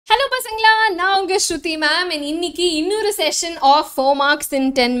Hello pasangla, நான் உங்க Shruthi Maam and இன்னைக்கு இன்னொரு session of 4 marks in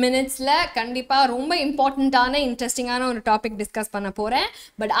 10 minutesல கண்டிப்பா ரொம்ப இம்பார்ட்டன்ட்டான இன்ட்ரஸ்டிங்கான ஒரு டாபிக் டிஸ்கஸ் பண்ண போறேன்.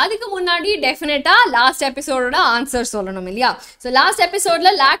 பட் அதுக்கு முன்னாடி டெஃபினட்டா லாஸ்ட் எபிசோடோட ஆன்சர் சொல்லணும் இல்லையா? ஸோ லாஸ்ட்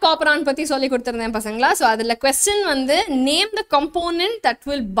எபிசோட்ல லேக் ஆப்பரான் பத்தி சொல்லி கொடுத்திருந்தேன் பசங்களா. ஸோ அதுல கொஸ்டின் வந்து name the component that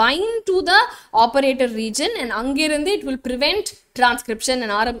will find to the operator region and அங்கிருந்து it will prevent transcription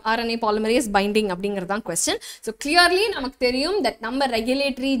and RNA polymerase binding அப்படிங்கறதான் question. So clearly நமக்கு தெரியும் that நம்ம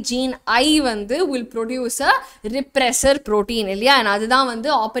regulatory gene I வந்து will produce a repressor protein இல்லையா? and அதுதான் வந்து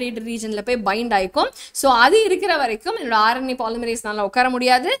operator regionல போய் bind ஆயிக்கும். So அது இருக்கிற வரைக்கும் என்னோட RNA polymerase நால உட்கார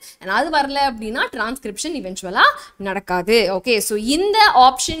முடியாது and அது வரல அப்படின்னா transcription eventually நடக்காது. Okay, so இந்த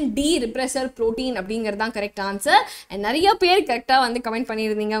option D repressor protein அப்படிங்கறதான் correct answer and நிறைய பேர் கரெக்ட்டா வந்து கமெண்ட்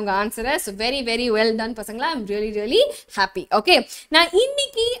பண்ணியிருந்தீங்க உங்க ஆன்சரை. So very very well done பசங்களா. I'm really happy. Okay, நான்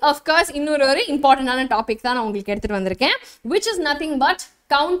இன்னைக்கு of course இன்னொரு இம்பார்ட்டன்டான டாபிக் தான் நான் உங்களுக்கு எடுத்துட்டு வந்திருக்கேன், which is nothing but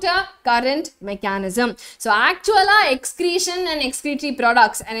counter current mechanism. So actually excretion and excretory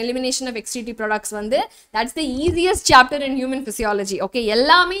products and elimination of excretory products வந்து that's the easiest chapter in human physiology. Okay,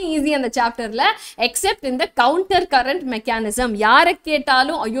 எல்லாமே ஈஸி அந்த சாப்டர்ல except in the counter current mechanism. யாரை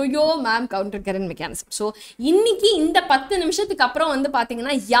கேட்டாலும் ஐயோ ma'am counter current mechanism. So இன்னைக்கு இந்த 10 நிமிஷத்துக்கு அப்புறம் வந்து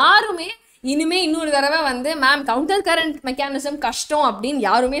பாத்தீங்கன்னா யாருமே இனிமே இன்னொரு தடவை வந்து மேம் கவுண்டர் கரண்ட் மெக்கானிசம் கஷ்டம் அப்படின்னு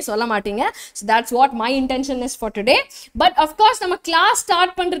யாருமே சொல்ல மாட்டீங்க. So that's what my intention is for today. But of course நம்ம கிளாஸ்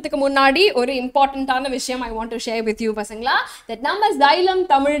ஸ்டார்ட் பண்ணுறதுக்கு முன்னாடி ஒரு இம்பார்ட்டண்ட்டான விஷயம் I want to share with you பசங்களா. தட் நம்ம Xylem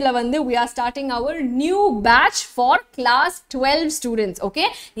தமிழில் வந்து we are starting our new batch for class 12 students. Okay,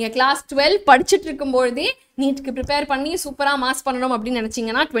 நீங்கள் கிளாஸ் 12 படிச்சுட்டு இருக்கும்போதே நீட்டுக்கு ப்ரிப்பேர் பண்ணி சூப்பராக மாஸ் பண்ணணும் அப்படின்னு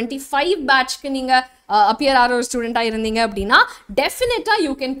நினச்சிங்கன்னா 25 பேட்ச்க்கு நீங்கள் அப்பியர் ஆகிற ஒரு ஸ்டூடெண்ட்டாக இருந்தீங்க அப்படின்னா டெஃபினட்டாக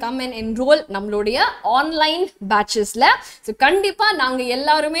you can come and enrol நம்மளுடைய ஆன்லைன் பேட்சஸில். ஸோ கண்டிப்பாக நாங்கள்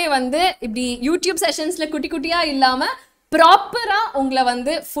எல்லாருமே வந்து இப்படி யூடியூப் செஷன்ஸில் குட்டி குட்டியாக இல்லாமல் ப்ராப்பராக உங்களை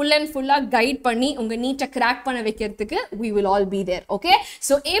வந்து ஃபுல் அண்ட் ஃபுல்லாக கைட் பண்ணி உங்கள் நீட்டை கிராக் பண்ண வைக்கிறதுக்கு we will all be there. Okay,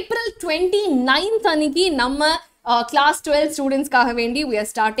 so April 29th அன்னைக்கு நம்ம கிளாஸ் 12 ஸ்டூடெண்ட்ஸ்க்காக வேண்டி we are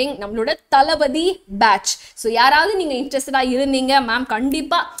starting நம்மளோட தளபதி பேட்ச். ஸோ யாராவது நீங்கள் இன்ட்ரெஸ்டடாக இருந்தீங்க மேம்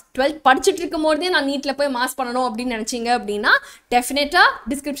கண்டிப்பாக 12th படிச்சுட்டு இருக்கும் போதே நான் நீட்டில் போய் மாஸ் பண்ணணும் அப்படின்னு நினச்சிங்க அப்படின்னா டெஃபினட்டாக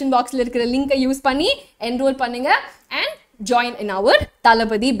டிஸ்கிரிப்ஷன் பாக்ஸில் இருக்கிற லிங்கை யூஸ் பண்ணி என்ரோல் பண்ணுங்க and join in our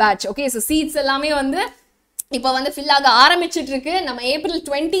Thalapathy batch. Okay, so seeds எல்லாமே வந்து இப்போ வந்து ஃபில் ஆக ஆரம்பிச்சுட்டு இருக்கு. நம்ம April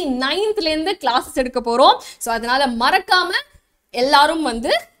 29th கிளாஸஸ் எடுக்க போகிறோம். ஸோ அதனால மறக்காம எல்லாரும்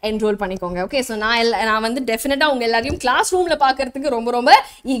வந்து என்ரோல் பண்ணிக்கோங்க. ஓகே, ஸோ நான் வந்து டெஃபினட்டாக உங்கள் எல்லாரையும் கிளாஸ் ரூமில் பார்க்கறதுக்கு ரொம்ப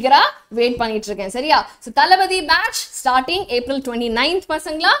ஈகராக வெயிட் பண்ணிட்டு இருக்கேன். சரியா? ஸோ தளபதி பேட்ச் ஸ்டார்டிங் April 29th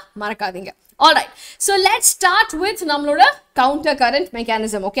பசங்களா மறக்காதீங்க. Alright, so let's start with நம்மளோட counter current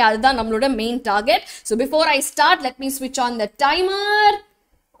mechanism. Okay, அதுதான் நம்மளோட main target. So before I start, let me switch on the timer.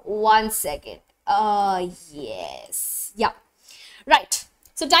 1 second. Yes. Yeah. Right.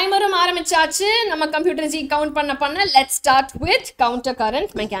 So timer ஆரம்பிச்சாச்சு. நம்ம computer G count பண்ண let's start with counter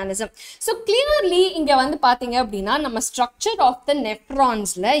current mechanism. So clearly இங்க வந்து பாத்தீங்க அப்படின்னா நம்ம structure of the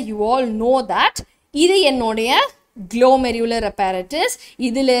nephronsல you all know that இது என்னோடைய glomerular apparatus.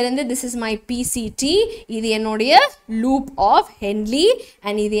 இதிலிருந்து this is my PCT, இது என்னுடைய loop of Henle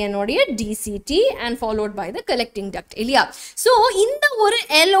and இது என்னுடைய DCT and followed by the collecting duct இல்லையா? So இந்த ஒரு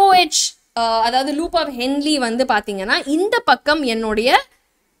LOH அதாவது loop of Henle வந்து பாத்தீங்கன்னா இந்த பக்கம் என்னுடைய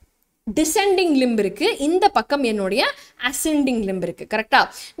டிசெண்டிங் லிம்ப் இருக்கு, இந்த பக்கம் என்னுடைய அசெண்டிங் லிம்ப் இருக்கு. கரெக்டா?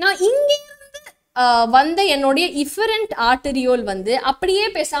 நான் இங்கே வந்த என்னுடைய இஃபரண்ட் ஆர்டரியோல் வந்து அப்படியே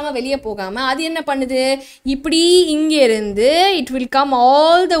பேசாம வெளியே போகாம அது என்ன பண்ணுது, இப்படி இங்க இருந்து it will come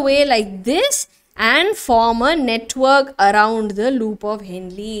all the way like this and form a network around the loop of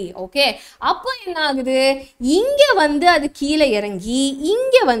Henle. Okay, அப்போ என்ன ஆகுது, இங்க வந்து அது கீழே இறங்கி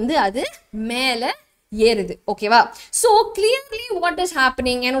இங்க வந்து அது மேலே ஏறுது. ஓகேவா? So clearly what is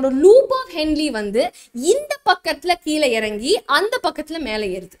happening, என்னோட லூப் ஆஃப் ஹென்லி வந்து இந்த பக்கத்துல கீழே இறங்கி அந்த பக்கத்துல மேலே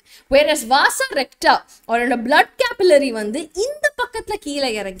ஏறுது. whereas vasa recta அவரோட பிளட் கேபிலரி வந்து இந்த பக்கத்துல கீழே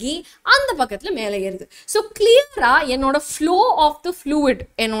இறங்கி அந்த பக்கத்துல மேலே ஏறுது. ஸோ கிளியரா என்னோட ஃப்ளோ ஆஃப் த ஃப்ளூயிட்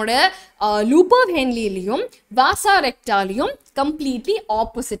என்னோட லூப் ஆஃப் ஹென்லிலையும் வாசா ரெக்டாலையும் கம்ப்ளீட்லி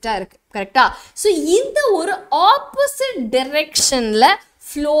ஆப்போசிட்டா இருக்கு. கரெக்டா? ஸோ இந்த ஒரு ஆப்போசிட் டைரக்ஷன்ல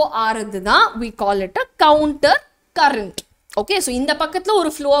flow ஆறது தான் we call it a counter current. Okay, so இந்த பக்கத்தில் ஒரு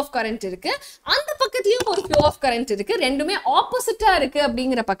flow of current இருக்கு, அந்த பக்கத்துலையும் ஒரு flow of current இருக்கு, ரெண்டுமே ஆப்போசிட்டா இருக்கு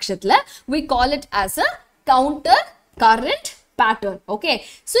அப்படிங்கிற பட்சத்தில் we call it as a counter current pattern. Okay,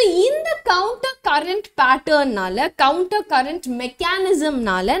 so in the counter current pattern nala counter current mechanism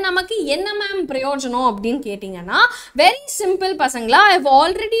nala namakku enna ma'am prayojanam appdin kettingana very simple pasangla. I have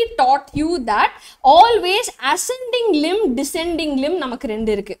already taught you that always ascending limb descending limb namakku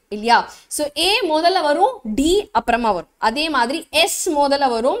rendu irukku illaya. So A modala varum, D apparama varum, adhe madri S modala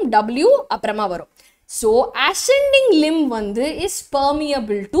varum, W apparama varum. So ascending limb vandu is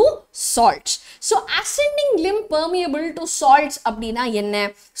permeable to salts. So ascending limb permeable to salts அப்படினா என்ன?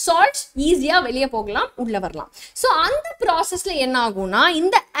 Salts ஈஸியா வெளிய போகலாம், உள்ள வரலாம். So அந்த processல என்ன ஆகும்னா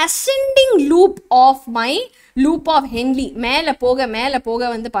இந்த ascending loop of my loop of Henle மேல போக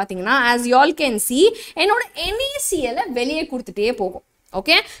வந்து பாத்தீங்கன்னா as you all can see என்னோட NaCl வெளிய கொடுத்துட்டே போகும்.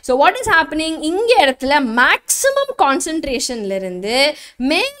 Okay, so what is happening இங்க இடத்துல maximum concentration ல இருந்து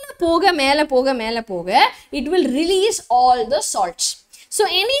மேல போக it will release all the salts. So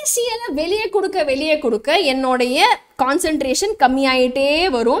NaCl வெளிய கொடுக்க என்னோடைய concentration கம்மியாயிட்டே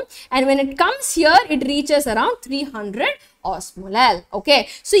வரும் and when it comes here it reaches around 300 osmolal. Okay,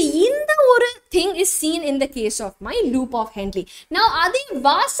 so இந்த ஒரு thing is seen in the case of my loop of Henle. Now அதே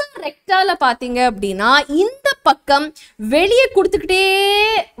vasa recta ல பாத்தீங்க அப்படினா இந்த பக்கம் வெளிய கொடுத்துக்கிட்டே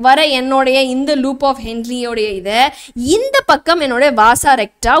வர என்னோடைய இந்த loop of Henle உடைய இந்த பக்கம் என்னோட vasa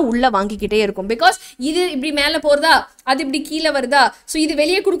recta உள்ள வாங்கிக்கிட்டே இருக்கும் because இது இப்படி மேல போறதா அது இப்படி கீழ வருதா so இது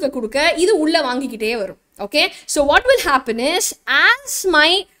வெளிய கொடுக்க இது உள்ள வாங்கிக்கிட்டே வரும். Okay, so what will happen is as my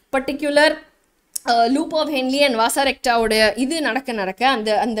particular loop of Henle and vasa recta oda idu nadaka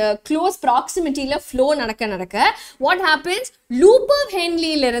and the close proximity la flow nadaka what happens loop of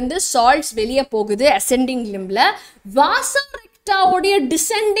Henle la irundhu salts veliya pogudhu ascending limb la vasa recta oda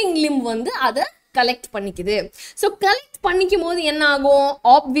descending limb vandu adha collect பண்ணிக்குது. So collect பண்ணிக்கும்போது என்ன ஆகும்?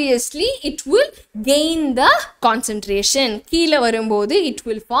 Obviously it will gain the concentration. கீழ வரும்போது it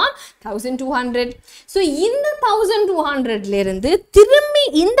will form 1200. So இந்த 1200 ல இருந்து திரும்பி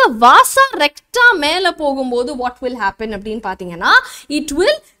இந்த vasa recta மேல போகும்போது what will happen அப்படினு பாத்தீங்கன்னா it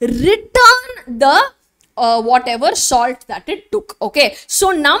will return the whatever salt that it took. Okay, so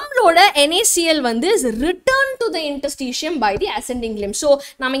நம்மளோட NaCl வந்து is returned to the interstitium by the ascending limb. So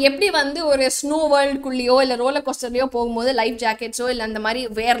நாம எப்படி வந்து ஒரு ஸ்னோ வேர்ல்ட் குள்ளியோ இல்ல ரோலர் கோஸ்டர்லயோ போகும்போது லைஃப் ஜாக்கெட்ஸோ இல்ல அந்த மாதிரி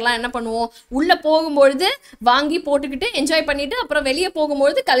வேர்லாம் என்ன பண்ணுவோம் உள்ள போகும்போது வாங்கி போட்டுக்கிட்டு என்ஜாய் பண்ணிட்டு அப்புறம் வெளிய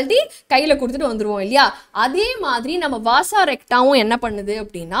போகும்போது கழட்டி கையில கொடுத்துட்டு வந்துருவோம் இல்லையா? அதே மாதிரி நம்ம vasa rectaவும் என்ன பண்ணுது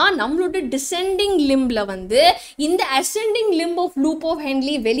அப்படின்னா நம்மளோட descending limbல வந்து இந்த ascending limb of loop of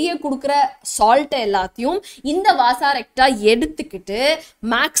Henle வெளிய கொடுக்கிற salt எல்லாத்தையும் இந்த vasa recta எடுத்துக்கிட்டு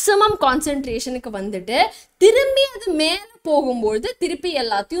maximum concentrationக்கு வந்துட்டு திரும்பி அது மேல போகும்போது திருப்பி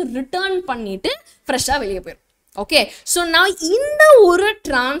எல்லாத்தையும் ரிட்டர்ன் பண்ணிட்டு ஃப்ரெஷ்ஷா வெளிய போயிடும். Okay, so now இந்த ஒரு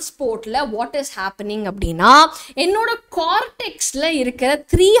டிரான்ஸ்போர்ட்ல what is happening அப்படின்னா என்னோட கார்டெக்ஸ்ல இருக்கிற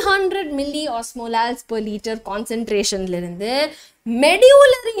 300 milli osmolals per liter concentrationல இருந்து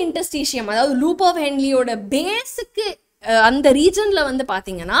medullary interstitium அதாவது loop of Henle ஓட பேஸ்க்கு அந்த ரீஜன்ல வந்து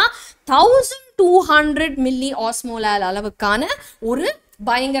பாத்தீங்கன்னா 1200 milli osmolal அளவுக்கான ஒரு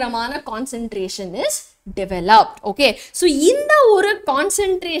பயங்கரமான concentration is developed. Okay, so இந்த ஒரு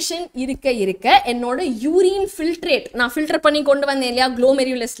concentration இருக்க என்னோட urine filtrate நான் ஃபில்டர் பண்ணி கொண்டு வந்தேன் இல்லையா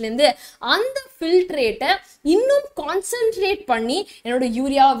glomerulus-ல இருந்து அந்த filtrate இன்னும் concentrate பண்ணி என்னோட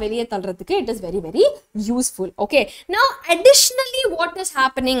யூரியாவை வெளியே தள்ளுறதுக்கு it is very very useful. Okay, now additionally what is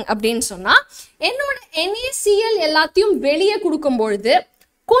happening அப்படின்னு சொன்னா என்னோட NaCl எல்லாத்தையும் வெளியே கொடுக்கும்பொழுது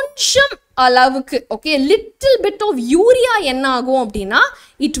கொஞ்சம் அளவுக்கு okay little bit of urea என்ன ஆகும் அப்படின்னா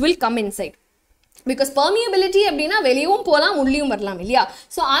it will come inside because permeability அப்படின்னா வெளியவும் போலாம் உள்ளியும் வரலாம் இல்லையா?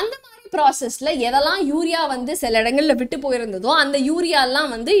 ஸோ அந்த மாதிரி ப்ராசஸ்ல எதெல்லாம் யூரியா வந்து சில இடங்கள்ல விட்டு போயிருந்ததோ அந்த யூரியா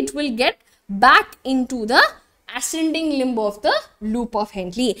எல்லாம் வந்து it will get back into the ascending limb of the loop of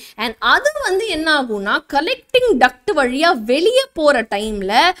Henle and அது வந்து என்ன ஆகும்னா collecting duct வழியா வெளியே போற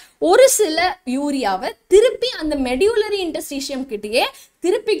டைம்ல ஒரு சில யூரியாவை திருப்பி அந்த medullary interstitium கிட்டயே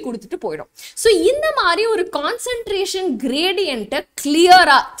திருப்பி கொடுத்துட்டு போயிடும். ஸோ இந்த மாதிரி ஒரு கான்சென்ட்ரேஷன் கிரேடியன்ட்டை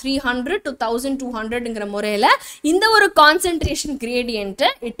கிளியரா 300 to 1200ங்கிற முறையில இந்த ஒரு கான்சென்ட்ரேஷன் கிரேடியன்ட்டை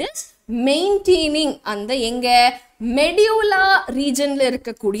இட் இஸ் மெயின்டைனிங் அந்த எங்க medulla regionல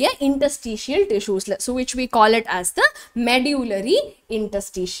இருக்கக்கூடிய interstitial tissuesல so which we call it as the medullary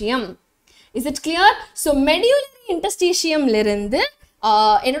interstitium. Is it clear? So medullary interstitium ல இருந்து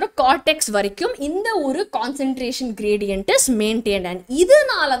என்னோட கார்டெக்ஸ் வரைக்கும் இந்த ஒரு concentration gradient is maintained and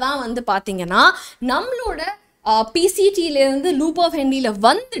இதனால தான் வந்து பாத்தீங்கன்னா நம்மளோட PCT-ல இருந்து லூப் ஆஃப் ஹென்லில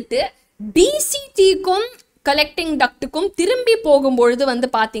வந்துட்டு DCT-க்கும் கலெக்டிங் டக்ட்டுக்கும் திரும்பி போகும்பொழுது வந்து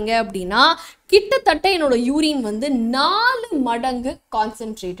பாத்தீங்க அப்படின்னா கிட்டத்தட்ட என்னோட யூரின் வந்து 4 மடங்கு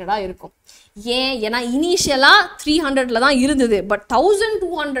கான்சென்ட்ரேட்டடா இருக்கும். ஏன்னா இனிஷியலா 300ல தான் இருந்தது பட்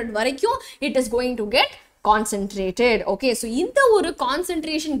 1200 வரைக்கும் it is going to get concentrated. Okay, so இந்த ஒரு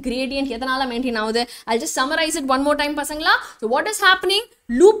concentration gradient எதனால maintain ஆகுது? I'll just summarize it one more time பசங்களா. So what is happening?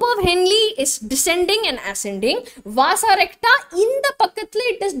 Loop of Henle is descending and ascending. Vasa recta இந்த பக்கத்துல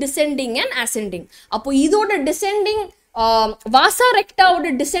it is descending and ascending. அப்போ இதோட descending Vasa recta oda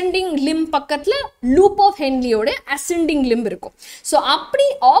descending limb பக்கத்துல loop of Henle oda ascending limb இருக்கும். So அப்படி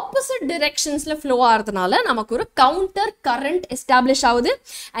opposite directions ல flow ஆறதுனால நமக்கு ஒரு counter current establish ஆகுது.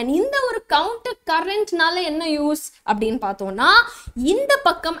 And இந்த ஒரு counter current நால என்ன யூஸ் அப்படின்னு பார்த்தோம்னா இந்த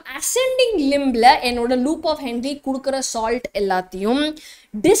பக்கம் ascending limbல என்னோட loop of Henle குடுக்குற salt எல்லாத்தையும்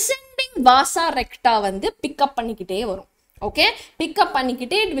descending Vasa recta வந்து pick up பண்ணிக்கிட்டே வரும். Okay, pick up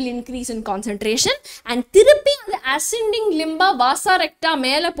பண்ணிக்கிட்டே it will increase in concentration and திருப்பி அந்த ascending limba vasa recta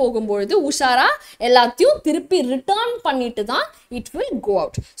மேல போகும்போது உஷாரா எல்லாத்தையும் திருப்பி return பண்ணிட்டு தான் it will go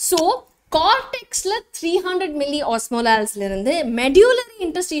out. So cortexல 300 milliosmolars ல இருந்து medullary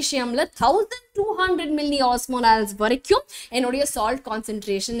interstitiumல 1200 milliosmolars வரைக்கும் என்னோட salt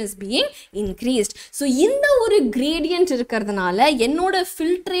concentration is being increased. So இந்த ஒரு gradient இருக்கிறதுனால என்னோட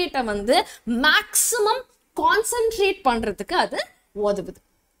filtrate வந்து maximum concentrate பண்றதுக்கு அது உதவுது.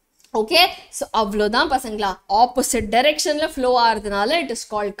 Okay, so அவ்வளவுதான் பசங்களா. Opposite directionல flow ஆறதுனால it is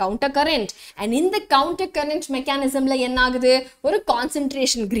called counter current. And in the counter current mechanismல என்ன ஆகுது? ஒரு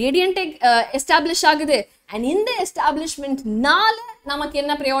concentration gradient establish ஆகுது. And in the establishment நால நமக்கு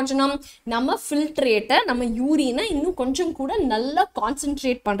என்ன பிரயோஜனம்? நம்ம filtrate நம்ம urine இன்னும் கொஞ்சம் கூட நல்லா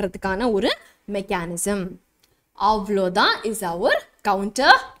concentrate பண்றதுக்கான ஒரு mechanism. அவ்வளவுதான் is our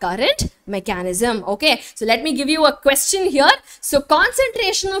counter current mechanism. Okay, so let me give you a question here. So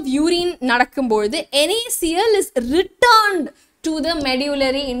concentration of urine நடக்கும்போது NaCl is returned to the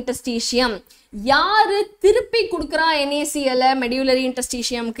medullary interstitium. யாரு திருப்பி கொடுக்குறா NaCl medullary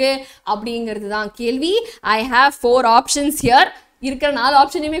interstitiumக்கு அப்படிங்கிறது தான் கேள்வி. I have 4 options here. இருக்கிற 4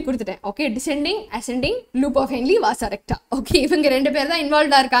 ஆப்ஷனையுமே கொடுத்துட்டேன். Okay, descending, ascending, loop of Henle, வாசா ரெக்டா. ஓகே, இவங்க 2 பேர் தான்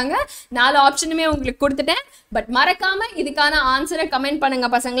இன்வால்வ்டா இருக்காங்க. 4 ஆப்ஷனுமே உங்களுக்கு கொடுத்துட்டேன். பட் மறக்காம இதுக்கான ஆன்சரை கமெண்ட் பண்ணுங்க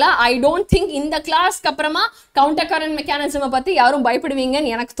பசங்களா. ஐ டோன்ட் திங்க் இந்த கிளாஸ்க்கு அப்புறமா கவுண்டர் கரண்ட் மெக்கானிசமை பத்தி யாரும்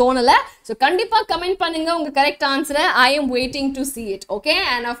பயப்படுவீங்கன்னு எனக்கு தோணல. ஸோ கண்டிப்பா கமெண்ட் பண்ணுங்க உங்க கரெக்ட் ஆன்சரை. I am waiting to see it. Okay,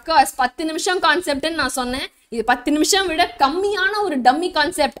 and of course 10 நிமிஷம் கான்செப்ட்னு நான் சொன்னேன். இது 10 நிமிஷம் விட கம்மியான ஒரு டம்மி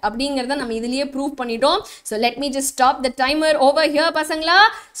கான்செப்ட் அப்படிங்கறத நம்ம இதுலயே ப்ரூவ் பண்ணிட்டோம். So let me just stop the timer over here பசங்களா.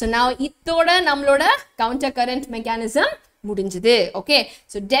 So now இதோட நம்மளோட counter current mechanism முடிஞ்சது. Okay,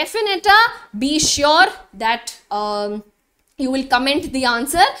 so definitely be sure that you will comment the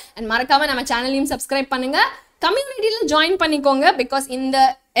answer and மறக்காம நம்ம சேனலையும் சப்ஸ்கிரைப் பண்ணுங்க. கம்யூனிட்டில ஜாயின் பண்ணிக்கோங்க because இந்த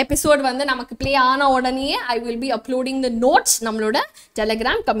எபிசோட் வந்து நமக்கு ப்ளே ஆன உடனேயே I will be uploading the notes நம்மளோட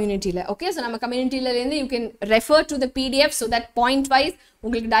Telegram communityல. Okay, so நம்ம communityல இருந்து you can refer to the PDF so that point wise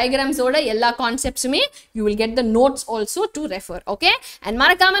உங்களுக்கு diagramsோட எல்லா கான்செப்ட்ஸுமே you will get the notes also to refer. Okay, and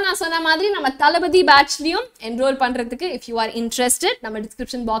மறக்காம நான் சொன்ன மாதிரி நம்ம தளபதி பேட்ச்லயும் enroll பண்றதுக்கு if you are interested நம்ம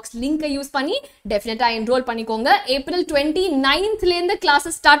description box லிங்கை யூஸ் பண்ணி டெஃபினட்டா enroll பண்ணிக்கோங்க. April 29th ல இருந்து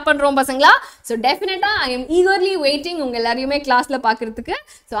classes ஸ்டார்ட் பண்றோம் பசங்களா. So definitely I am eagerly waiting உங்க எல்லாரையுமே கிளாஸ்ல பார்க்கிறதுக்கு.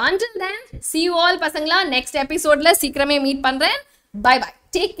 So until then, see you all பசங்களா. Next episodeல சீக்கிரமே மீட் பண்றேன். Bye bye.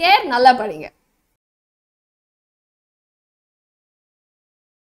 Take care. நல்லா படிங்க.